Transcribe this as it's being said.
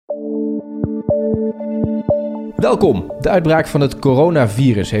Welkom. De uitbraak van het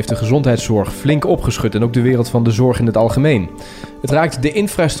coronavirus heeft de gezondheidszorg flink opgeschud en ook de wereld van de zorg in het algemeen. Het raakt de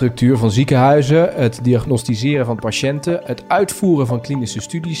infrastructuur van ziekenhuizen, het diagnosticeren van patiënten, het uitvoeren van klinische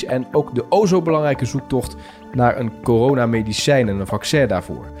studies en ook de o zo belangrijke zoektocht naar een coronamedicijn en een vaccin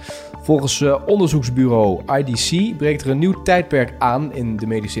daarvoor. Volgens onderzoeksbureau IDC breekt er een nieuw tijdperk aan in de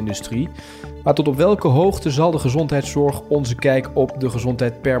medische industrie. Maar tot op welke hoogte zal de gezondheidszorg onze kijk op de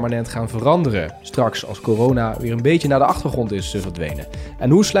gezondheid permanent gaan veranderen? Straks als corona weer een beetje naar de achtergrond is verdwenen. En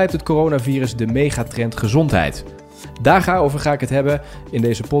hoe slijpt het coronavirus de megatrend gezondheid? Daarover ga ik het hebben in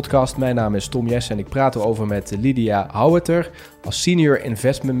deze podcast. Mijn naam is Tom Jess en ik praat erover met Lydia Houweter. Als Senior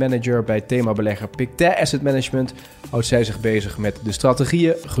Investment Manager bij themabelegger Pictet Asset Management houdt zij zich bezig met de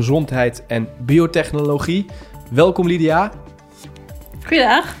strategieën, gezondheid en biotechnologie. Welkom Lydia.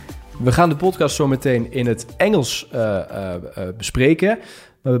 Goeiedag. We gaan de podcast zo meteen in het Engels bespreken.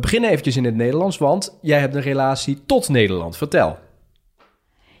 Maar we beginnen eventjes in het Nederlands, want jij hebt een relatie tot Nederland. Vertel.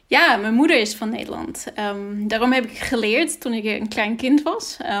 Ja, mijn moeder is van Nederland. Daarom heb ik geleerd toen ik een klein kind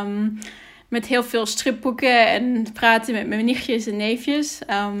was. Met heel veel stripboeken en praten met mijn nichtjes en neefjes.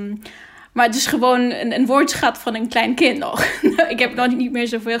 Maar het is gewoon een woordschat van een klein kind nog. Ik heb nog niet meer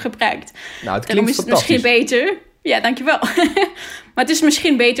zoveel gebruikt. Nou, het klinkt daarom is het misschien beter. Ja, dankjewel. Maar het is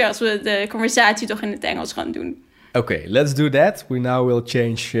misschien beter als we de conversatie toch in het Engels gaan doen. Okay, let's do that. We now will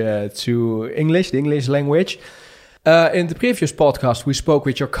change to English, the English language. In the previous podcast, we spoke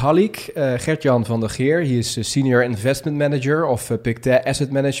with your colleague, Gert-Jan van der Geer. He is a Senior Investment Manager of Pictet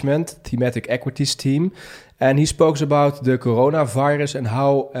Asset Management, Thematic Equities Team. And he spoke about the coronavirus and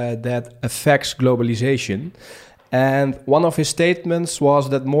how that affects globalization. And one of his statements was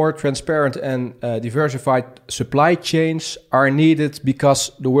that more transparent and diversified supply chains are needed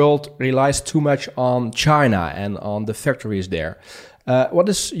because the world relies too much on China and on the factories there. What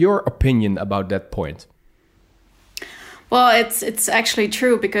is your opinion about that point? Well, it's actually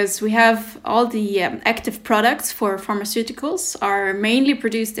true because we have all the active products for pharmaceuticals are mainly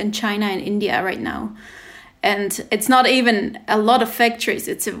produced in China and India right now. And it's not even a lot of factories.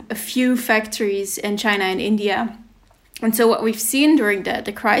 It's a few factories in China and India. And so what we've seen during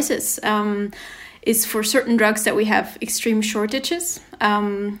the crisis is for certain drugs that we have extreme shortages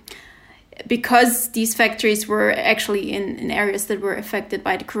because these factories were actually in areas that were affected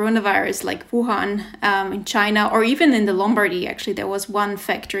by the coronavirus, like Wuhan in China, or even in the Lombardy. Actually, there was one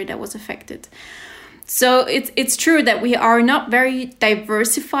factory that was affected. So it's true that we are not very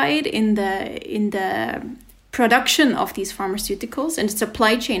diversified in the production of these pharmaceuticals and the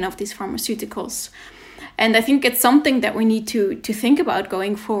supply chain of these pharmaceuticals. And I think it's something that we need to think about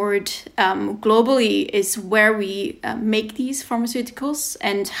going forward globally is where we make these pharmaceuticals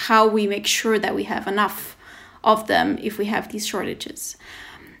and how we make sure that we have enough of them if we have these shortages.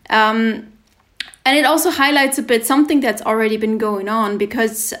 And it also highlights a bit something that's already been going on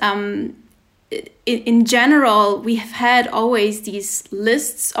because in general, we have had always these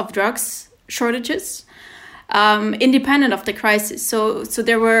lists of drugs shortages. Independent of the crisis. So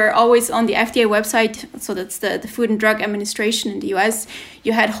there were always on the FDA website, so that's the Food and Drug Administration in the US,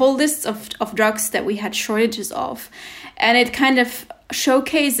 you had whole lists of drugs that we had shortages of. And it kind of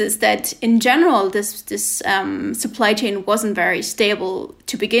showcases that in general, this supply chain wasn't very stable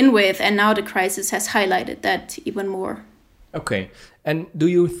to begin with. And now the crisis has highlighted that even more. Okay. And do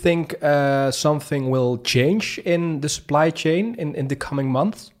you think something will change in the supply chain in the coming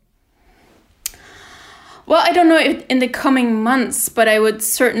months? Well, I don't know if in the coming months, but I would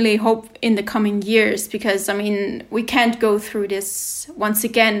certainly hope in the coming years because, I mean, we can't go through this once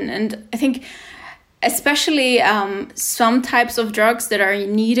again. And I think especially some types of drugs that are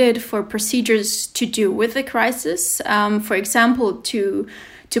needed for procedures to do with the crisis. For example, to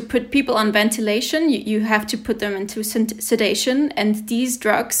put people on ventilation, you have to put them into sedation. And these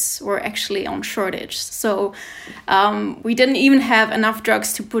drugs were actually on shortage. So we didn't even have enough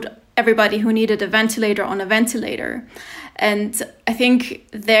drugs to put everybody who needed a ventilator on a ventilator. And I think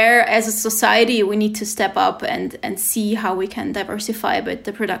there, as a society, we need to step up and see how we can diversify a bit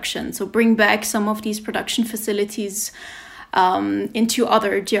the production. So bring back some of these production facilities into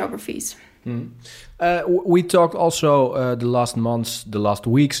other geographies. Mm. We talked also the last months, the last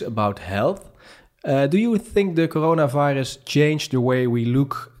weeks about health. Do you think the coronavirus changed the way we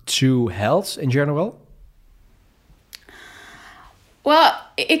look to health in general? Well,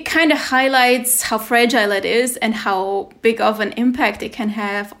 it kind of highlights how fragile it is and how big of an impact it can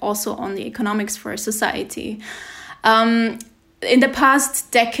have also on the economics for a society. In the past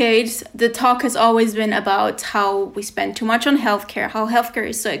decade, the talk has always been about how we spend too much on healthcare, how healthcare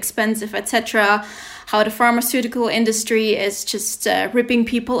is so expensive, etc., how the pharmaceutical industry is just ripping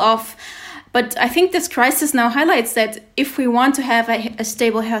people off. But I think this crisis now highlights that if we want to have a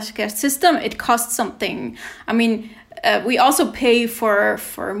stable healthcare system, it costs something. I mean, we also pay for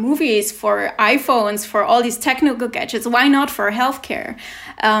movies, for iPhones, for all these technical gadgets. Why not for healthcare?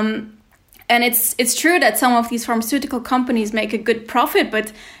 And it's true that some of these pharmaceutical companies make a good profit,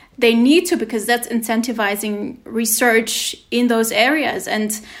 but they need to, because that's incentivizing research in those areas.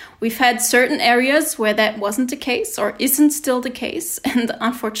 And we've had certain areas where that wasn't the case or isn't still the case. And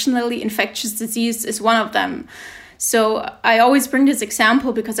unfortunately, infectious disease is one of them. So I always bring this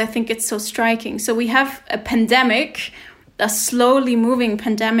example because I think it's so striking. So we have a pandemic, a slowly moving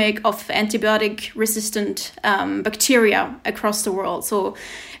pandemic of antibiotic-resistant bacteria across the world. So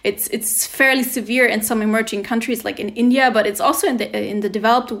it's fairly severe in some emerging countries like in India, but it's also in the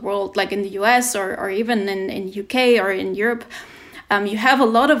developed world, like in the US or even in UK or in Europe. You have a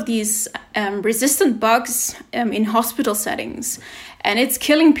lot of these resistant bugs in hospital settings, and it's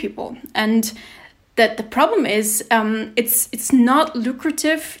killing people. And that the problem is it's not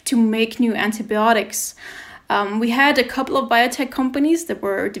lucrative to make new antibiotics. We had a couple of biotech companies that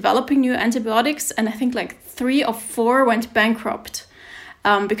were developing new antibiotics, and I think like 3 or 4 went bankrupt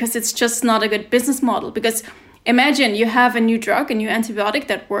because it's just not a good business model. Because imagine you have a new drug, a new antibiotic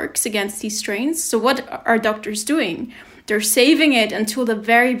that works against these strains. So what are doctors doing? They're saving it until the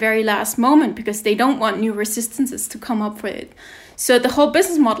very, very last moment because they don't want new resistances to come up with it. So the whole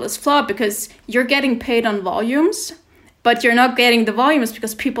business model is flawed because you're getting paid on volumes, but you're not getting the volumes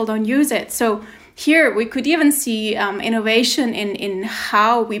because people don't use it. So here we could even see innovation in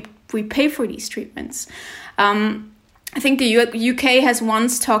how we pay for these treatments. I think the UK has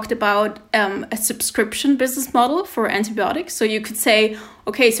once talked about a subscription business model for antibiotics. So you could say,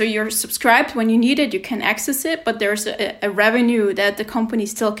 okay, so you're subscribed when you need it, you can access it, but there's a revenue that the company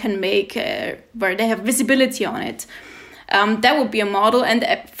still can make where they have visibility on it. That would be a model. And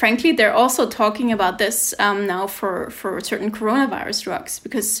frankly, they're also talking about this now for certain coronavirus drugs,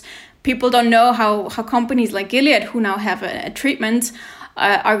 because people don't know how companies like Gilead, who now have a treatment,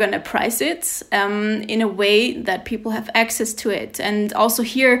 are going to price it in a way that people have access to it. And also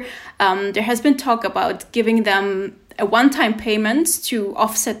here, there has been talk about giving them a one-time payment to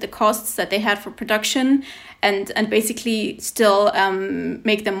offset the costs that they had for production and basically still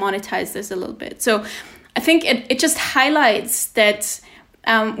make them monetize this a little bit. So I think it just highlights that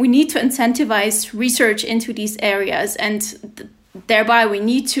we need to incentivize research into these areas, and thereby we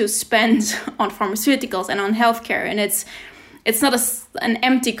need to spend on pharmaceuticals and on healthcare. And it's not an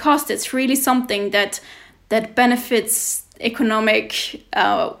empty cost. It's really something that benefits economic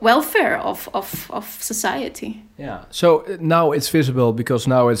welfare of society. Yeah. So now it's visible because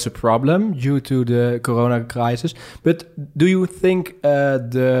now it's a problem due to the corona crisis. But do you think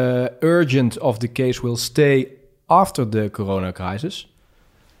the urgent of the case will stay after the corona crisis?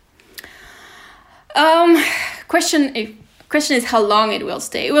 Question is how long it will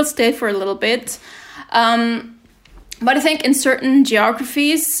stay. It will stay for a little bit. But I think in certain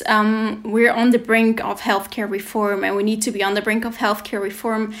geographies, we're on the brink of healthcare reform, and we need to be on the brink of healthcare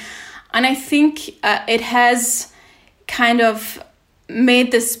reform. And I think it has kind of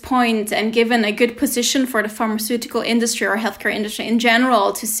made this point and given a good position for the pharmaceutical industry or healthcare industry in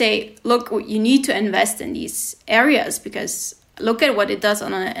general to say, look, you need to invest in these areas because look at what it does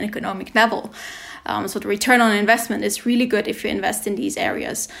on an economic level. So the return on investment is really good if you invest in these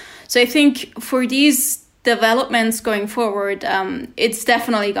areas. So I think for these developments going forward, it's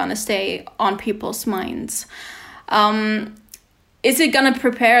definitely going to stay on people's minds. Is it going to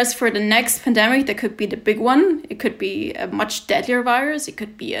prepare us for the next pandemic? That could be the big one. It could be a much deadlier virus. It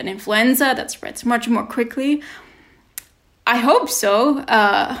could be an influenza that spreads much more quickly. I hope so.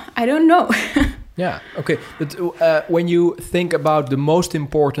 I don't know. Yeah, okay. But when you think about the most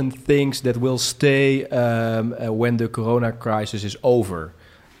important things that will stay when the corona crisis is over,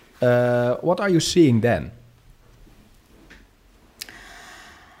 what are you seeing then?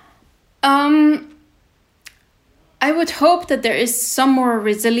 I would hope that there is some more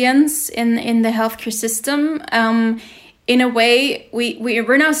resilience in the healthcare system. In a way,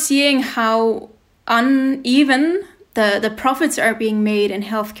 we're now seeing how uneven the profits are being made in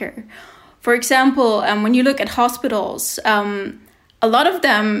healthcare. For example, when you look at hospitals, a lot of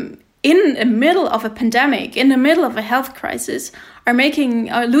them in the middle of a pandemic, in the middle of a health crisis, are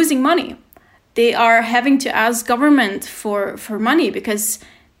losing money. They are having to ask government for money because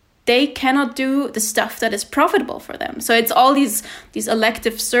they cannot do the stuff that is profitable for them. So it's all these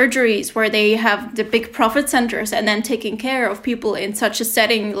elective surgeries where they have the big profit centers and then taking care of people in such a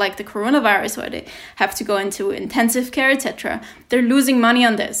setting like the coronavirus where they have to go into intensive care, etc. They're losing money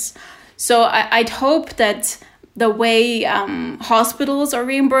on this. So I'd hope that the way hospitals are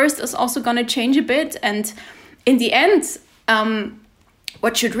reimbursed is also going to change a bit. And in the end,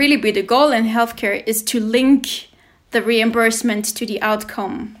 what should really be the goal in healthcare is to link the reimbursement to the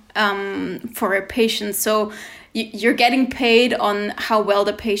outcome for a patient. So you're getting paid on how well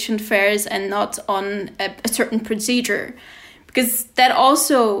the patient fares and not on a certain procedure. Because that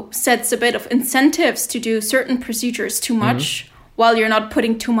also sets a bit of incentives to do certain procedures too much while you're not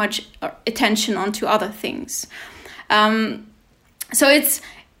putting too much attention onto other things. So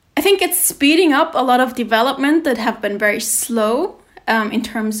I think it's speeding up a lot of development that have been very slow in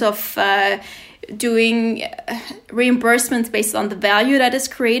terms of doing reimbursements based on the value that is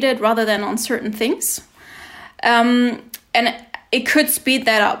created rather than on certain things. And it could speed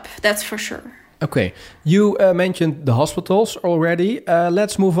that up, that's for sure. Okay, you mentioned the hospitals already.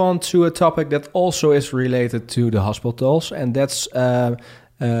 Let's move on to a topic that also is related to the hospitals, and that's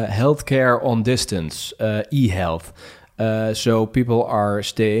healthcare on distance, e-health. So people are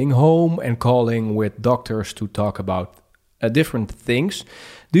staying home and calling with doctors to talk about different things.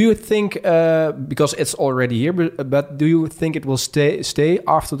 Do you think, because it's already here, but do you think it will stay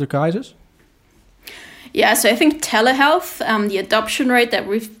after the crisis? Yeah, so I think telehealth, the adoption rate that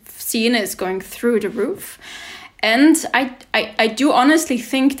we've seen is going through the roof. And I do honestly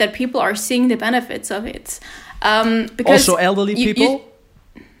think that people are seeing the benefits of it. Because also elderly people?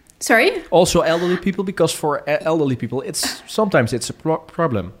 Sorry? Also elderly people, because for elderly people, sometimes it's a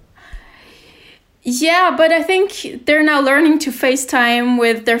problem. Yeah, but I think they're now learning to FaceTime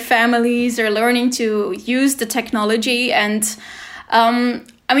with their families. They're learning to use the technology. And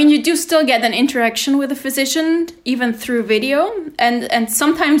I mean, you do still get an interaction with a physician, even through video. And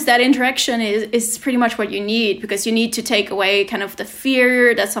sometimes that interaction is pretty much what you need, because you need to take away kind of the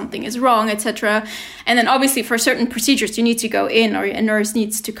fear that something is wrong, etc. And then obviously for certain procedures, you need to go in, or a nurse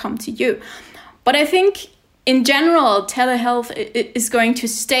needs to come to you. But I think in general, telehealth is going to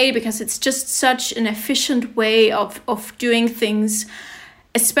stay because it's just such an efficient way of doing things,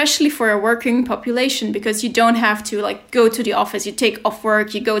 especially for a working population, because you don't have to like go to the office. You take off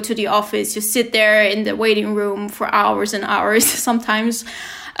work, you go to the office, you sit there in the waiting room for hours and hours sometimes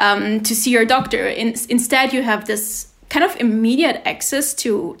to see your doctor. Instead, you have this kind of immediate access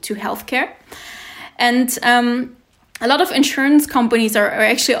to healthcare. And a lot of insurance companies are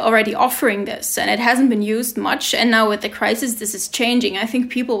actually already offering this, and it hasn't been used much. And now with the crisis, this is changing. I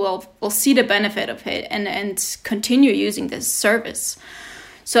think people will see the benefit of it and continue using this service.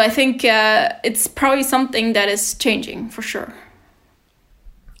 So I think it's probably something that is changing for sure.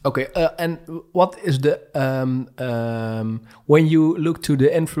 Okay, and what is the when you look to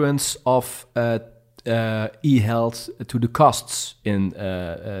the influence of e-health to the costs in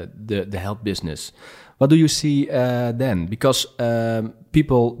the health business? What do you see then? Because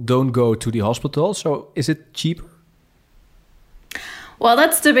people don't go to the hospital, so is it cheaper? Well,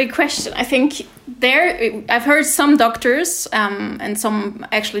 that's the big question. I think I've heard some doctors and some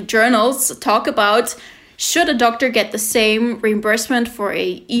actually journals talk about, should a doctor get the same reimbursement for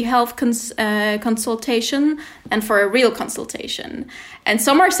a e-health consultation and for a real consultation? And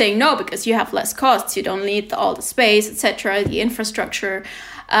some are saying no, because you have less costs, you don't need all the space, etc., the infrastructure.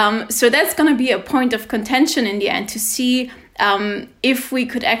 So that's going to be a point of contention in the end, to see if we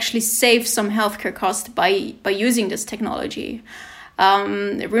could actually save some healthcare costs by using this technology.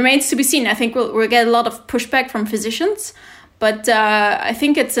 It remains to be seen. I think we'll get a lot of pushback from physicians, but I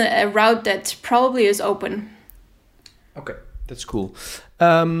think it's a route that probably is open. Okay, that's cool.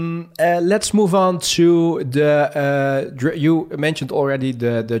 Let's move on to the... you mentioned already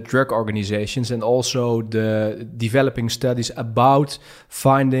the drug organizations and also the developing studies about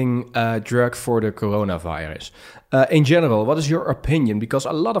finding a drug for the coronavirus. In general, what is your opinion? Because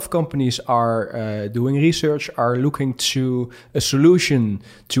a lot of companies are doing research, are looking to a solution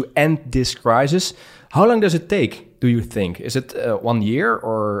to end this crisis. How long does it take, do you think? Is it 1 year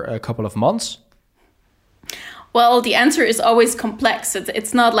or a couple of months? Well, the answer is always complex.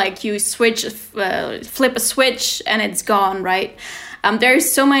 It's not like you flip a switch and it's gone, right?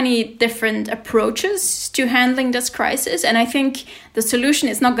 There's so many different approaches to handling this crisis. And I think the solution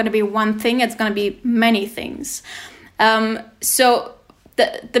is not going to be one thing. It's going to be many things. So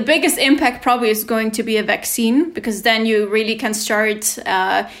the biggest impact probably is going to be a vaccine, because then you really can start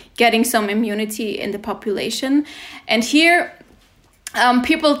getting some immunity in the population. And here,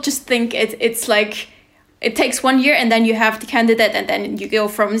 people just think it's like, it takes 1 year and then you have the candidate and then you go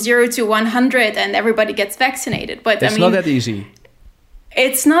from 0 to 100 and everybody gets vaccinated. But it's not that easy.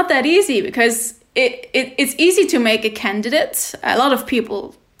 It's not that easy, because it's easy to make a candidate. A lot of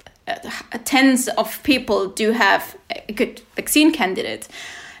people, tens of people do have a good vaccine candidate.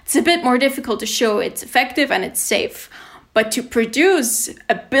 it's a bit more difficult to show it's effective and it's safe. But to produce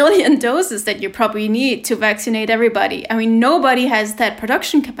 1 billion doses that you probably need to vaccinate everybody, I mean, nobody has that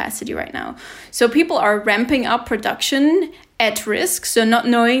production capacity right now. So people are ramping up production at risk, so not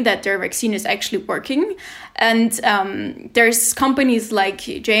knowing that their vaccine is actually working. And there's companies like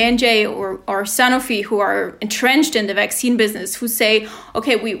J&J or Sanofi who are entrenched in the vaccine business who say,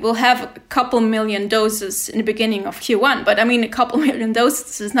 okay, we will have a couple million doses in the beginning of Q1. But I mean, a couple million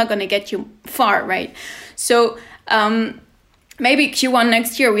doses is not going to get you far, right? So maybe Q1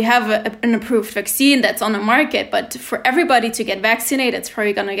 next year, we have an approved vaccine that's on the market. But for everybody to get vaccinated, it's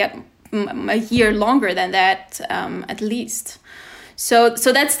probably going to get a year longer than that, at least. So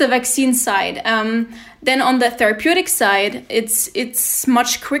that's the vaccine side. Then on the therapeutic side, it's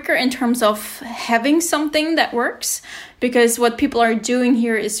much quicker in terms of having something that works, because what people are doing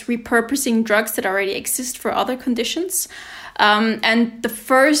here is repurposing drugs that already exist for other conditions. And the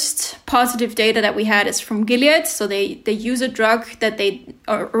first positive data that we had is from Gilead. So they use a drug that they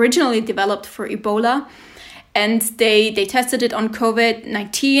originally developed for Ebola. And they tested it on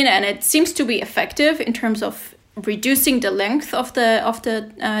COVID-19, and it seems to be effective in terms of reducing the length of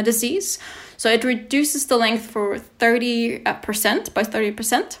the disease. So it reduces the length for 30%, by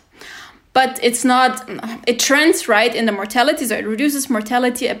 30%. But it's not, it trends right in the mortality, so it reduces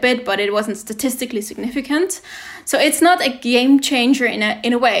mortality a bit, but it wasn't statistically significant. So it's not a game changer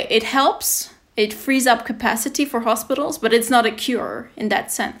in a way. It helps, it frees up capacity for hospitals, but it's not a cure in that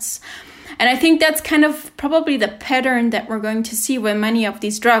sense. And I think that's kind of probably the pattern that we're going to see with many of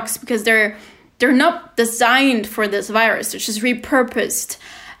these drugs, because they're not designed for this virus. They're just repurposed.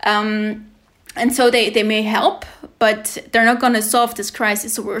 And so they may help, but they're not going to solve this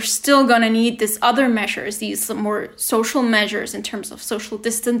crisis. So we're still going to need these other measures, these more social measures in terms of social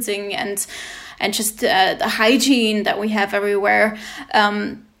distancing and just the hygiene that we have everywhere.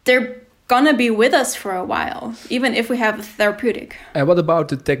 They're gonna be with us for a while, even if we have a therapeutic. And what about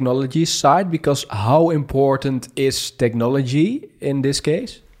the technology side? Because how important is technology in this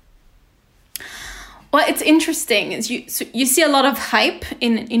case? Well, it's interesting. You see a lot of hype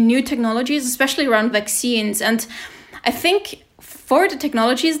in new technologies, especially around vaccines. And I think for the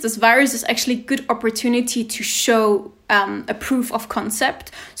technologies, this virus is actually a good opportunity to show a proof of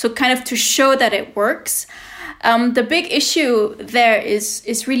concept. So kind of to show that it works. The big issue there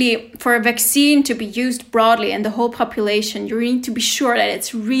is really for a vaccine to be used broadly in the whole population, you need to be sure that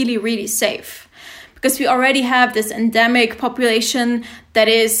it's really, really safe. Because we already have this endemic population that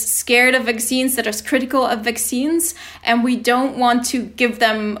is scared of vaccines, that is critical of vaccines, and we don't want to give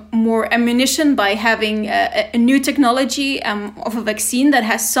them more ammunition by having a new technology of a vaccine that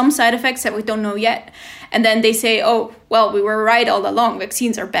has some side effects that we don't know yet. And then they say, oh, well, we were right all along,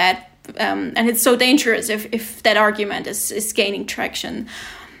 vaccines are bad. And it's so dangerous if that argument is gaining traction.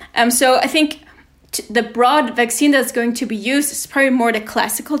 So I think the broad vaccine that's going to be used is probably more the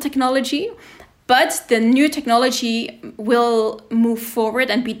classical technology, but the new technology will move forward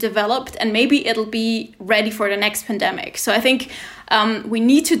and be developed, and maybe it'll be ready for the next pandemic. So I think we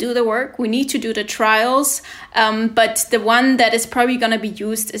need to do the work, we need to do the trials, but the one that is probably going to be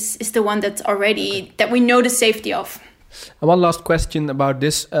used is the one that's already, that we know the safety of. And one last question about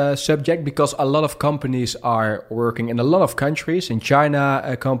this subject, because a lot of companies are working in a lot of countries. In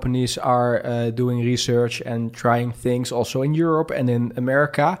China, companies are doing research and trying things, also in Europe and in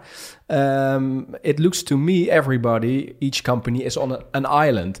America. It looks to me, each company is on an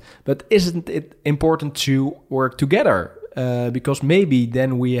island. But isn't it important to work together? Because maybe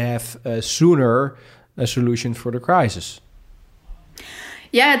then we have sooner a solution for the crisis.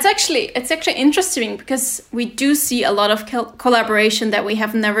 Yeah, it's actually interesting because we do see a lot of collaboration that we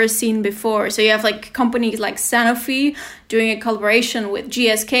have never seen before. So you have like companies like Sanofi doing a collaboration with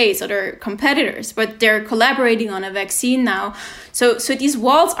GSK, so they're competitors, but they're collaborating on a vaccine now. So these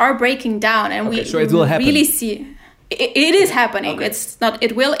walls are breaking down, and so it will happen. Really see it is happening. Okay.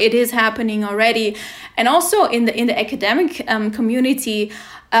 It is happening already, and also in the academic community.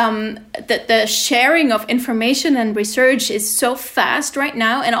 The sharing of information and research is so fast right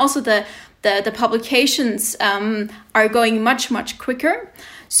now, and also the publications are going much, much quicker.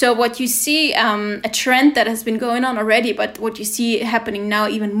 So what you see, a trend that has been going on already, but what you see happening now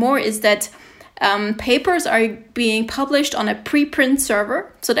even more is that papers are being published on a preprint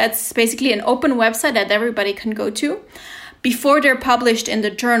server. So that's basically an open website that everybody can go to before they're published in the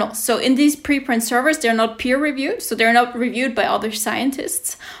journal. So in these preprint servers, they're not peer-reviewed, so they're not reviewed by other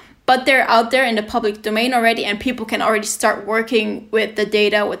scientists, but they're out there in the public domain already, and people can already start working with the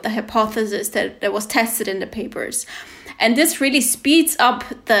data, with the hypothesis that was tested in the papers. And this really speeds up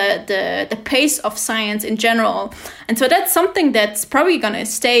the pace of science in general. And so that's something that's probably going to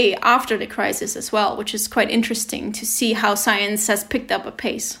stay after the crisis as well, which is quite interesting to see how science has picked up a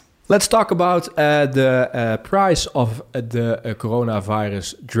pace. Let's talk about the price of the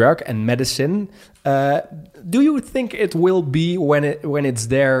coronavirus drug and medicine. Do you think it will be, when it's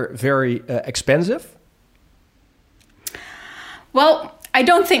there, very expensive? Well, I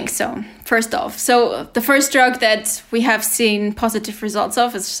don't think so, first off. So the first drug that we have seen positive results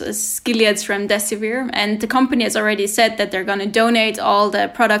of is Gilead's remdesivir. And the company has already said that they're going to donate all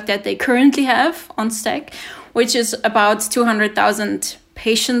the product that they currently have on stack, which is about 200,000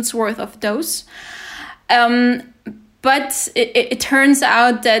 patients worth of dose. But it turns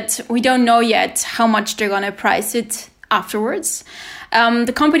out that we don't know yet how much they're going to price it afterwards.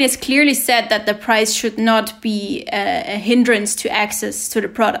 The company has clearly said that the price should not be a hindrance to access to the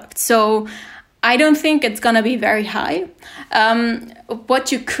product. So I don't think it's going to be very high.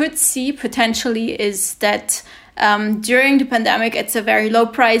 What you could see potentially is that during the pandemic, it's a very low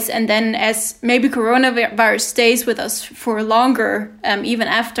price. And then as maybe coronavirus stays with us for longer, even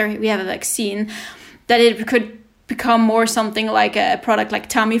after we have a vaccine, that it could become more something like a product like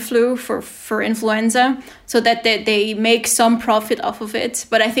Tamiflu for influenza, so that they make some profit off of it.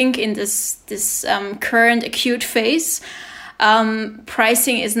 But I think in this current acute phase,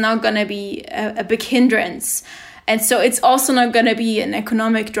 pricing is not going to be a big hindrance. And so it's also not going to be an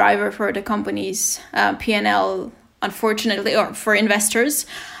economic driver for the company's P&L, unfortunately, or for investors.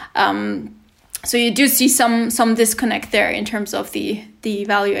 So you do see some disconnect there in terms of the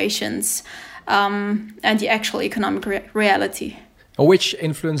valuations and the actual economic reality. Which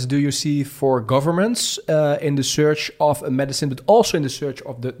influence do you see for governments in the search of a medicine, but also in the search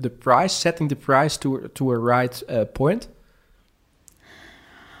of the price, setting the price to a right point?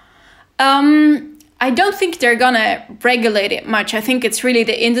 I don't think they're going to regulate it much. I think it's really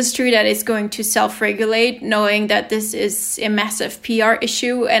the industry that is going to self-regulate, knowing that this is a massive PR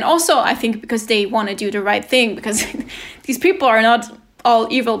issue. And also, I think because they want to do the right thing, because these people are not all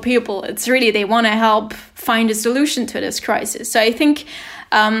evil people. It's really they want to help find a solution to this crisis. So I think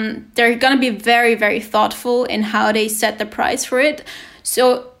they're going to be very, very thoughtful in how they set the price for it.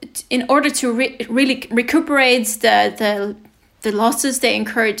 So in order to really recuperate the losses they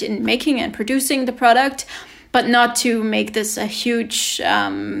incurred in making and producing the product, but not to make this a huge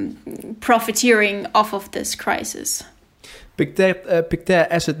profiteering off of this crisis. Pictet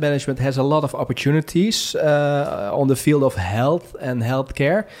Asset Management has a lot of opportunities on the field of health and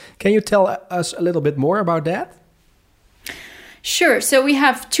healthcare. Can you tell us a little bit more about that? Sure. So we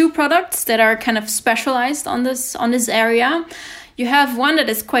have two products that are kind of specialized on this area. You have one that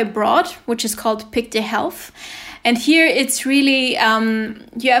is quite broad, which is called Pictet Health. And here it's really,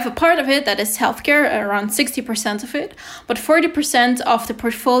 you have a part of it that is healthcare, around 60% of it, but 40% of the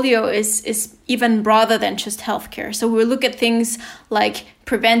portfolio is even broader than just healthcare. So we look at things like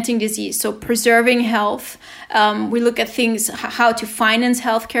preventing disease, so preserving health. We look at things, how to finance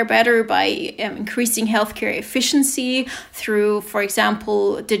healthcare better by increasing healthcare efficiency through, for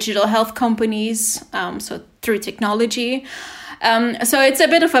example, digital health companies, so through technology. So it's a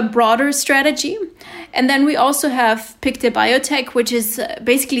bit of a broader strategy. And then we also have Pictet Biotech, which is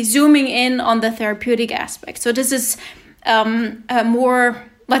basically zooming in on the therapeutic aspect. So this is a more,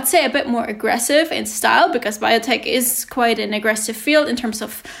 let's say, a bit more aggressive in style, because biotech is quite an aggressive field in terms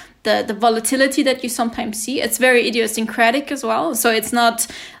of the volatility that you sometimes see. It's very idiosyncratic as well. So it's not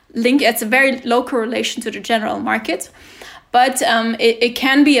linked, it's a very low correlation to the general market. But it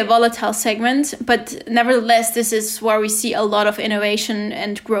can be a volatile segment, but nevertheless, this is where we see a lot of innovation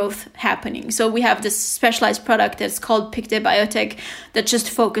and growth happening. So we have this specialized product that's called Pictet Biotech that just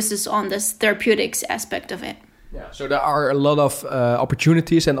focuses on this therapeutics aspect of it. Yeah, so there are a lot of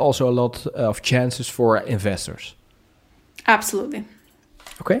opportunities and also a lot of chances for investors. Absolutely.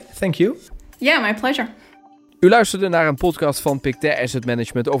 Okay, thank you. Yeah, my pleasure. U luisterde naar een podcast van Pictet Asset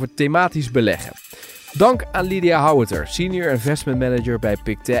Management over thematisch beleggen. Dank aan Lydia Houweter, Senior Investment Manager bij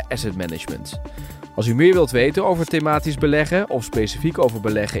Pictet Asset Management. Als u meer wilt weten over thematisch beleggen of specifiek over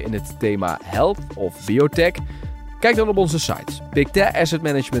beleggen in het thema health of biotech, kijk dan op onze site Pictet Asset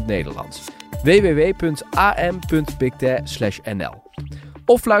Management Nederland, www.am.pictet.nl,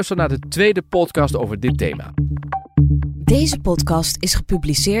 of luister naar de tweede podcast over dit thema. Deze podcast is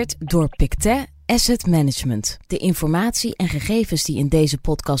gepubliceerd door Pictet Asset Management. De informatie en gegevens die in deze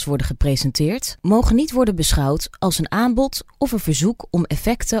podcast worden gepresenteerd mogen niet worden beschouwd als een aanbod of een verzoek om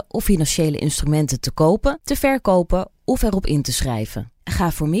effecten of financiële instrumenten te kopen, te verkopen of erop in te schrijven.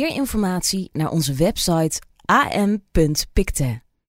 Ga voor meer informatie naar onze website am.pictet.